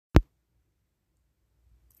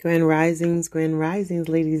Grand risings,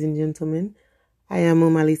 ladies and gentlemen. I am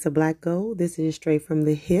Lisa Black Gold. This is Straight from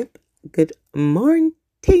the Hip. Good morning.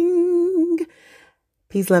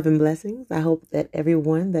 Peace, love, and blessings. I hope that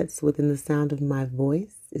everyone that's within the sound of my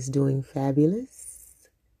voice is doing fabulous.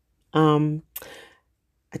 I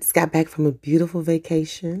just got back from a beautiful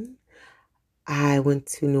vacation. I went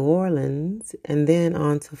to New Orleans and then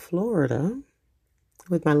on to Florida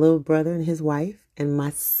with my little brother and his wife and my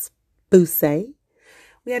spouse.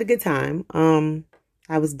 We had a good time.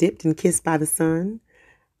 I was dipped and kissed by the sun.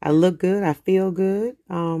 I look good. I feel good.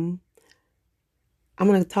 I'm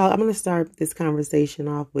going to start this conversation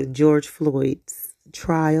off with George Floyd's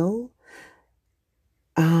trial.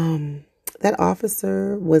 That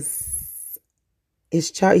officer was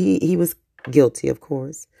he was guilty, of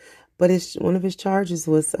course, but one of his charges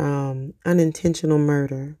was unintentional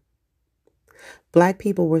murder. Black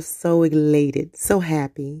people were so elated, so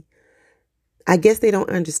happy. I guess they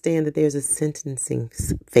don't understand that there's a sentencing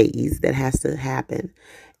phase that has to happen.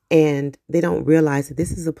 And they don't realize that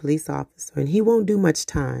this is a police officer and he won't do much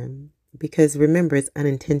time because remember, it's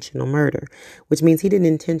unintentional murder, which means he didn't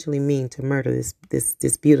intentionally mean to murder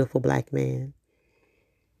this beautiful black man.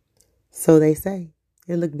 So they say.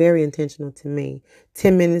 It looked very intentional to me.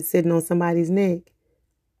 10 minutes sitting on somebody's neck.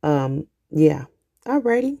 Yeah.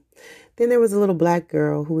 Alrighty. Then there was a little black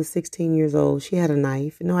girl who was 16 years old. She had a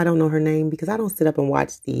knife. No, I don't know her name because I don't sit up and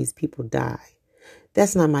watch these people die.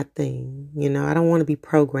 That's not my thing. I don't want to be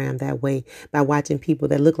programmed that way by watching people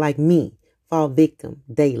that look like me fall victim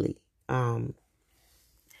daily. But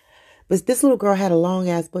this little girl had a long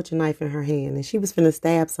ass butcher knife in her hand and she was finna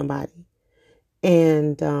stab somebody.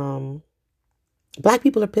 And black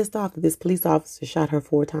people are pissed off that this police officer shot her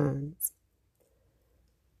 4 times.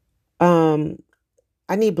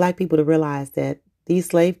 I need black people to realize that these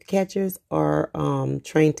slave catchers are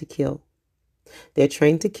trained to kill. They're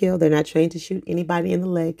trained to kill. They're not trained to shoot anybody in the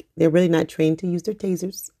leg. They're really not trained to use their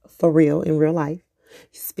tasers for real in real life.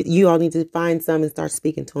 You all need to find some and start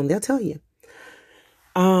speaking to them. They'll tell you.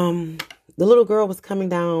 The little girl was coming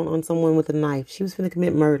down on someone with a knife. She was going to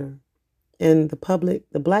commit murder. And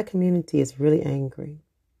the black community is really angry.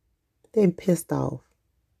 They're pissed off.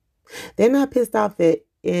 They're not pissed off that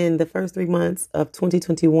in the first 3 months of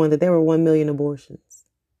 2021 that there were 1 million abortions.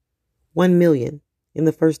 1 million in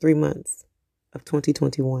the first 3 months of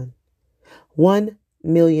 2021. 1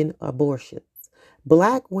 million abortions.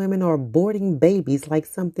 Black women are aborting babies like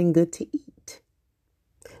something good to eat.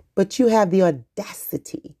 But you have the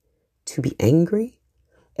audacity to be angry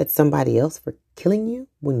at somebody else for killing you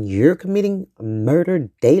when you're committing murder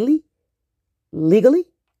daily? Legally?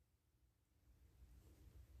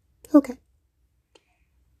 Okay.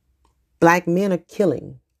 Black men are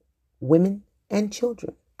killing women and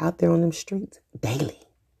children out there on them streets daily.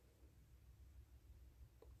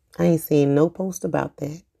 I ain't seen no post about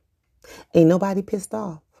that. Ain't nobody pissed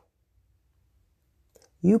off.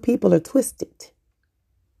 You people are twisted.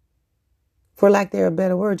 For lack there a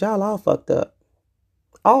better word, y'all all fucked up.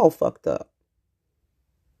 All fucked up.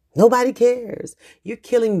 Nobody cares. You're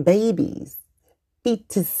killing babies,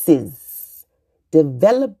 fetuses,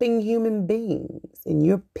 developing human beings, and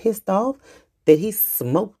you're pissed off that he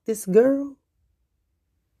smoked this girl?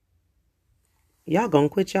 Y'all gonna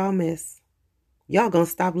quit y'all mess. Y'all gonna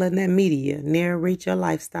stop letting that media narrate your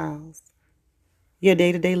lifestyles, your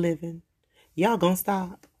day-to-day living. Y'all gonna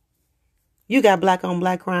stop. You got black on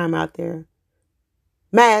black crime out there.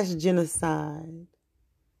 Mass genocide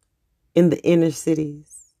in the inner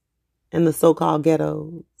cities and the so-called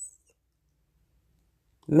ghettos.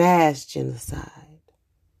 Mass genocide.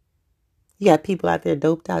 You got people out there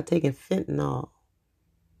doped out taking fentanyl,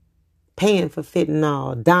 paying for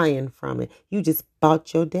fentanyl, dying from it. You just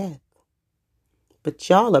bought your death. But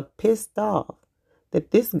y'all are pissed off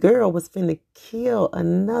that this girl was finna kill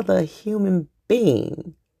another human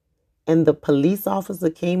being. And the police officer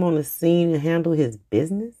came on the scene and handled his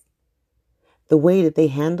business the way that they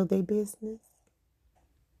handled their business.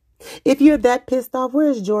 If you're that pissed off,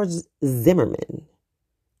 where's George Zimmerman?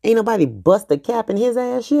 Ain't nobody bust a cap in his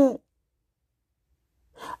ass yet.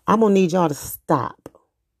 I'm going to need y'all to stop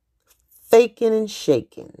faking and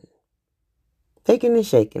shaking. Faking and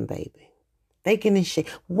shaking, baby. Faking and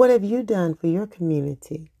shaking. What have you done for your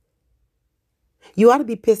community? You ought to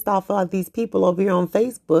be pissed off about these people over here on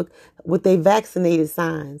Facebook with their vaccinated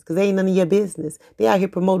signs because they ain't none of your business. They out here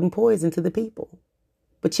promoting poison to the people.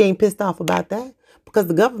 But you ain't pissed off about that because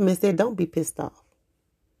the government said don't be pissed off.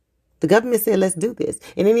 The government said let's do this.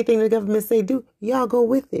 And anything the government say do, y'all go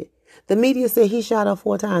with it. The media said he shot her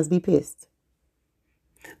 4 times. Be pissed.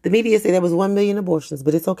 The media said there was 1 million abortions,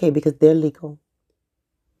 but it's okay because they're legal.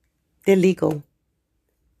 They're legal.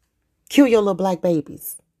 Kill your little black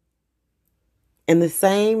babies. And the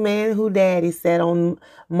same man who daddy sat on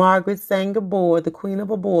Margaret Sanger board, the queen of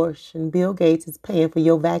abortion, Bill Gates, is paying for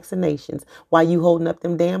your vaccinations while you holding up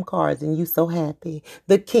them damn cards and you so happy.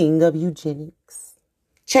 The king of eugenics.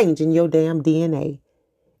 Changing your damn DNA.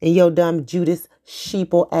 And your dumb Judas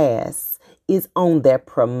sheeple ass is on there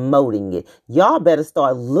promoting it. Y'all better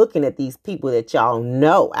start looking at these people that y'all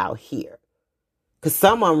know out here. Because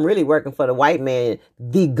some of them really working for the white man,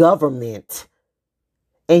 the government.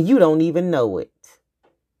 And you don't even know it.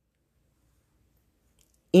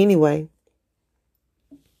 Anyway,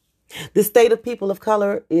 the state of people of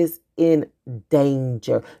color is in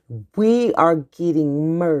danger. We are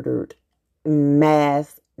getting murdered in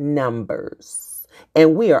mass numbers.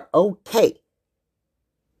 And we are okay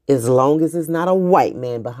as long as it's not a white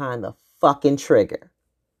man behind the fucking trigger.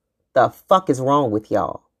 The fuck is wrong with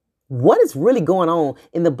y'all? What is really going on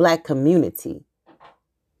in the black community?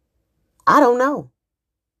 I don't know.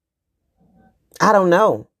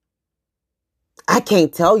 I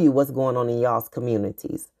can't tell you what's going on in y'all's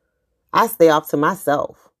communities. I stay off to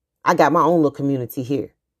myself. I got my own little community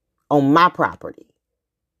here on my property.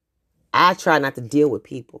 I try not to deal with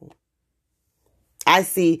people. I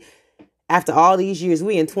see after all these years,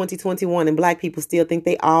 we in 2021 and black people still think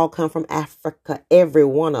they all come from Africa. Every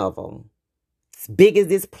one of them. As big as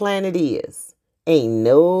this planet is, ain't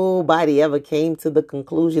nobody ever came to the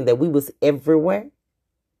conclusion that we was everywhere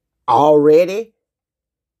already.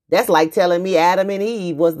 That's like telling me Adam and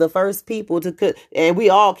Eve was the first people to cook, and we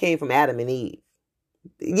all came from Adam and Eve.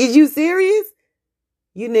 Is you serious?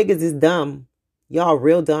 You niggas is dumb. Y'all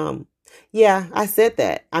real dumb. Yeah, I said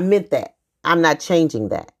that. I meant that. I'm not changing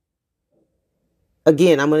that.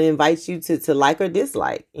 Again, I'm going to invite you to like or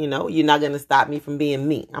dislike. You know, you're not going to stop me from being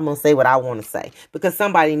me. I'm going to say what I want to say because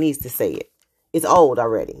somebody needs to say it. It's old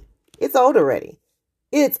already. It's old already.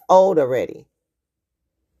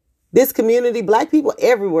 This community, black people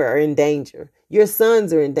everywhere are in danger. Your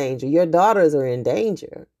sons are in danger. Your daughters are in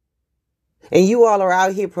danger. And you all are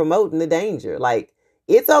out here promoting the danger. Like,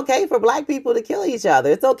 it's okay for black people to kill each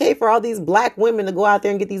other. It's okay for all these black women to go out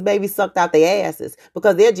there and get these babies sucked out their asses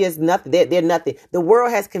because they're just nothing. They're nothing. The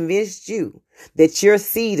world has convinced you that your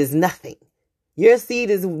seed is nothing. Your seed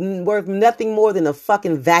is worth nothing more than a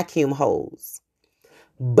fucking vacuum hose.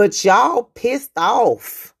 But y'all pissed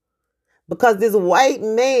off because this white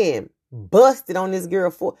man busted on this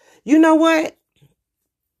girl for, you know what?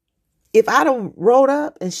 If I'd have rolled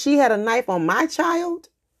up and she had a knife on my child,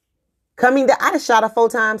 I'd have shot her 4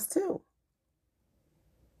 times too.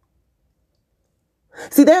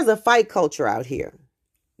 See, there's a fight culture out here.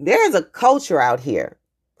 There's a culture out here.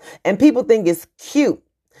 And people think it's cute.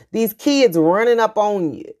 These kids running up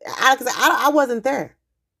on you. I wasn't there.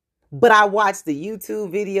 But I watched the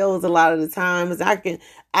YouTube videos a lot of the times.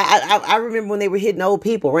 I remember when they were hitting old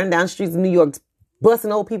people, running down the streets of New York,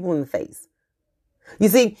 busting old people in the face. You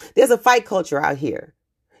see, there's a fight culture out here.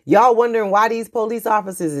 Y'all wondering why these police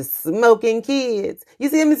officers is smoking kids. You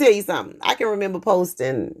see, let me tell you something. I can remember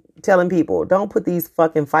posting, telling people, don't put these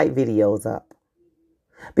fucking fight videos up.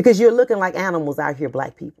 Because you're looking like animals out here,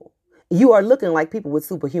 black people. You are looking like people with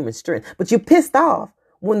superhuman strength. But you're pissed off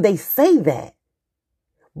when they say that.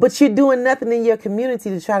 But you're doing nothing in your community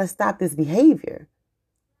to try to stop this behavior.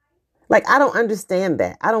 Like, I don't understand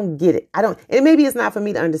that. I don't get it. And maybe it's not for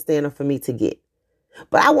me to understand or for me to get.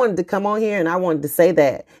 But I wanted to come on here and I wanted to say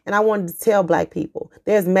that. And I wanted to tell black people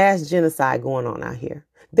there's mass genocide going on out here.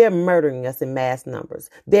 They're murdering us in mass numbers.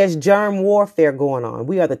 There's germ warfare going on.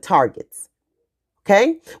 We are the targets.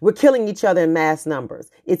 Okay? We're killing each other in mass numbers.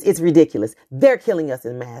 It's ridiculous. They're killing us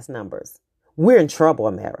in mass numbers. We're in trouble,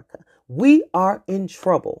 America. We are in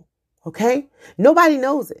trouble. Okay? Nobody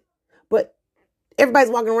knows it. But everybody's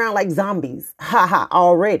walking around like zombies.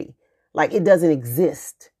 Already. Like it doesn't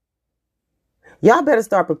exist. Y'all better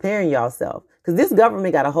start preparing yourself because this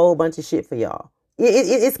government got a whole bunch of shit for y'all.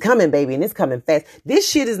 It's coming, baby, and it's coming fast. This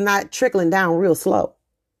shit is not trickling down real slow.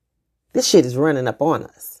 This shit is running up on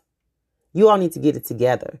us. You all need to get it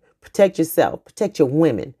together. Protect yourself. Protect your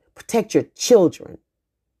women. Protect your children.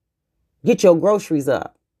 Get your groceries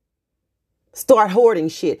up. Start hoarding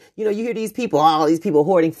shit. You know, you hear these people, all these people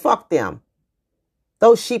hoarding. Fuck them.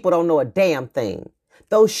 Those sheeple don't know a damn thing.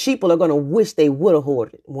 Those sheeple are going to wish they would have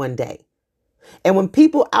hoarded one day. And when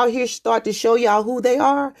people out here start to show y'all who they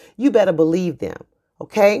are, you better believe them.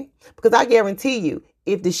 Okay? Because I guarantee you,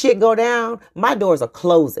 if the shit go down, my doors are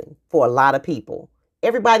closing for a lot of people.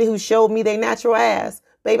 Everybody who showed me their natural ass,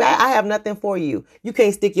 baby, I have nothing for you. You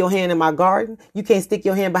can't stick your hand in my garden. You can't stick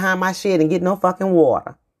your hand behind my shed and get no fucking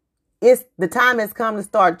water. It's the time has come to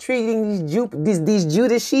start treating these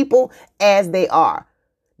Judas sheeple as they are.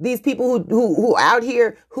 These people who out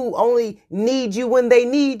here who only need you when they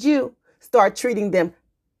need you, start treating them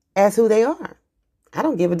as who they are. I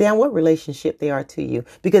don't give a damn what relationship they are to you,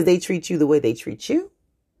 because they treat you the way they treat you.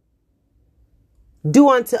 Do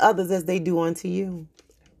unto others as they do unto you.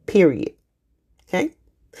 Period. Okay?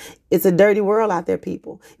 It's a dirty world out there,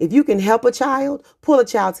 people. If you can help a child, pull a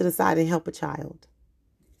child to the side and help a child.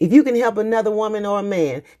 If you can help another woman or a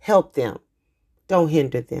man, help them. Don't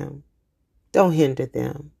hinder them. Don't hinder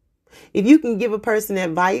them. If you can give a person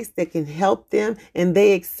advice that can help them and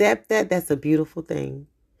they accept that, that's a beautiful thing.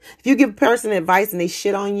 If you give a person advice and they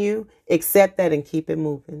shit on you, accept that and keep it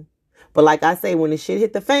moving. But like I say, when the shit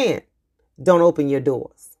hit the fan, don't open your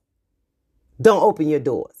doors. Don't open your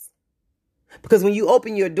doors. Because when you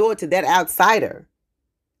open your door to that outsider,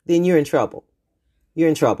 then you're in trouble. You're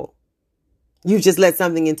in trouble. You've just let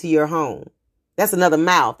something into your home. That's another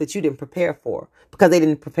mouth that you didn't prepare for because they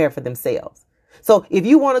didn't prepare for themselves. So if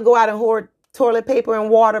you want to go out and hoard toilet paper and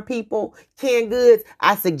water, people, canned goods,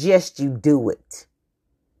 I suggest you do it.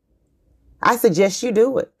 I suggest you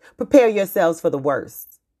do it. Prepare yourselves for the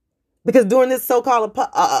worst. Because during this so-called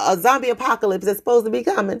a zombie apocalypse that's supposed to be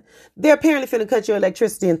coming, they're apparently finna cut your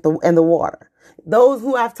electricity and the water. Those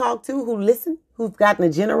who I've talked to, who listen, who've gotten a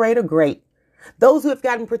generator, great. Those who have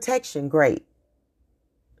gotten protection, great.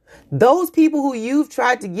 Those people who you've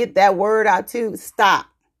tried to get that word out to, stop.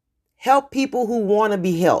 Help people who want to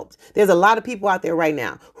be helped. There's a lot of people out there right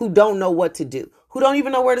now who don't know what to do, who don't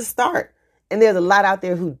even know where to start. And there's a lot out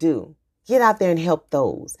there who do. Get out there and help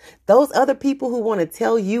those. Those other people who want to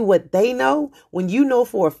tell you what they know, when you know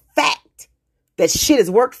for a fact that shit has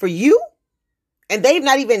worked for you and they've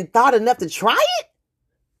not even thought enough to try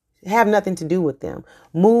it, have nothing to do with them.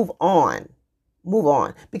 Move on. Move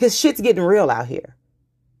on. Because shit's getting real out here.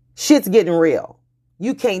 Shit's getting real.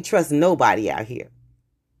 You can't trust nobody out here.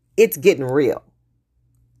 It's getting real.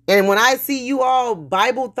 And when I see you all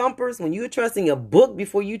Bible thumpers, when you're trusting a book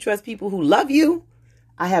before you trust people who love you,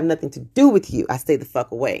 I have nothing to do with you. I stay the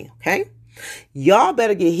fuck away. Okay? Y'all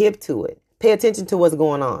better get hip to it. Pay attention to what's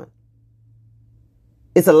going on.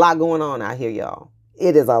 It's a lot going on out here, y'all.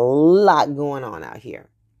 It is a lot going on out here.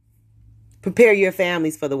 Prepare your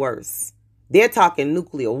families for the worst. They're talking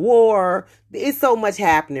nuclear war. It's so much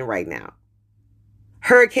happening right now.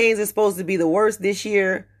 Hurricanes are supposed to be the worst this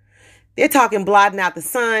year. They're talking blotting out the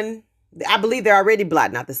sun. I believe they're already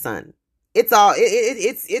blotting out the sun.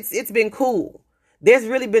 It's been cool. There's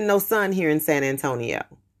really been no sun here in San Antonio.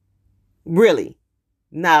 Really.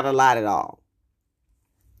 Not a lot at all.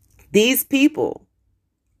 These people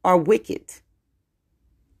are wicked.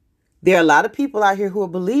 There are a lot of people out here who are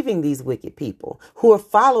believing these wicked people, who are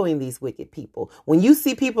following these wicked people. When you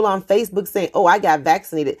see people on Facebook saying, oh, I got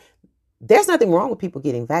vaccinated, there's nothing wrong with people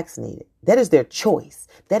getting vaccinated. That is their choice.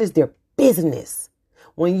 That is their business.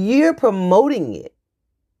 When you're promoting it,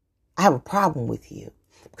 I have a problem with you.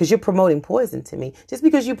 Because you're promoting poison to me. Just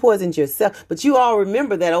because you poisoned yourself. But you all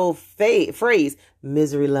remember that old phrase,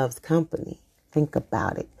 misery loves company. Think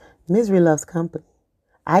about it. Misery loves company.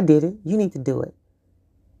 I did it. You need to do it.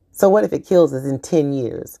 So what if it kills us in 10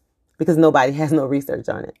 years? Because nobody has no research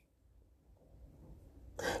on it.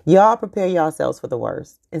 Y'all prepare yourselves for the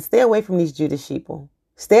worst. And stay away from these Judas sheeple.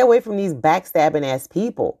 Stay away from these backstabbing ass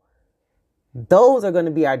people. Those are going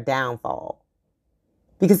to be our downfall.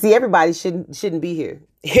 Because see, everybody shouldn't be here.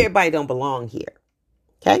 Everybody don't belong here.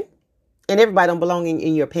 Okay? And everybody don't belong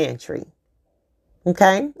in your pantry.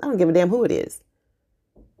 Okay? I don't give a damn who it is.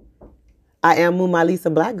 I am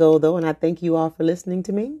Mumalisa Black Gold, though, and I thank you all for listening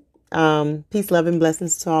to me. Peace, love, and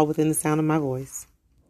blessings to all within the sound of my voice.